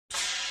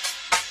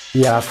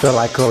Yeah, I feel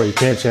like Corey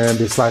Kenshin.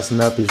 Be slicing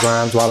up these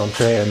rhymes while I'm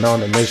treading on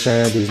the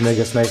mission. These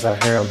niggas snakes, I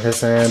hear them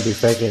hissing. Be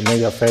faking in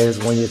your face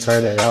when you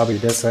turn it, I'll be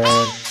dissing.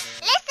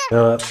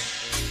 Yup.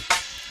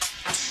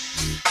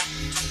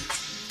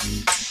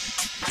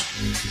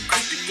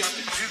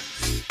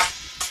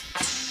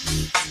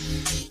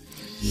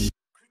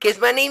 Cause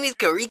my name is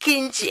Corey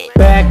Kenshin.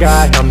 Bad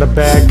guy, I'm the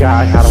bad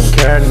guy, I don't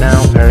care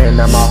now. Pain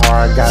at my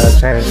heart, gotta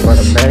change for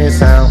the main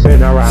sound.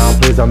 Spin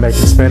around, please don't make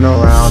me spin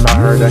around. I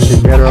heard that she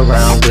get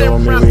around,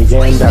 doing me, we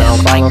getting down.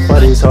 Falling for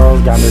these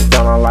hoes, got me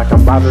feeling like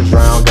I'm about to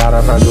drown. Got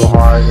a fragile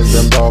heart, it's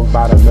been broke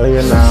by the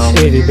million now.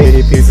 Itty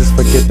bitty pieces,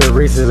 forget the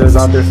Reese's, there's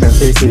all different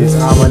species.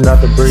 I'm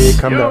another breed,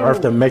 come to earth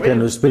to make a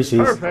new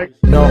species.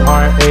 No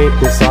heartache,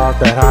 it's all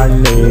that I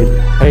need.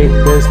 Hate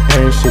this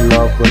pain, she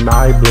love when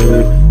I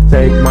bleed.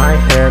 Take my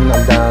hand,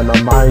 I'm down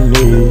on my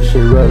knees. She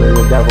really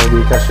the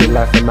devil because she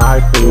left and I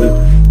bleed,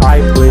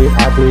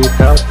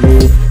 help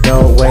me.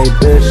 No way,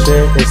 this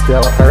shit, it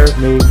still hurt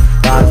me.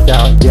 Locked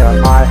out,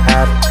 yeah, I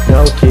have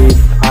no key.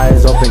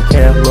 Eyes open,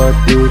 can't look,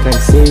 you can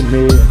see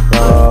me,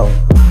 bro.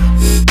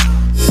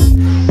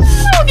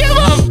 I don't give a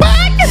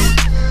fuck!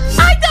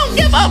 I don't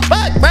give a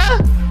fuck,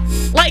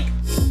 bruh! Like,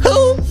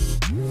 who?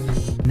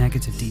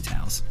 Negative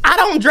details. I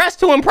don't dress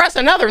to impress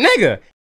another nigga.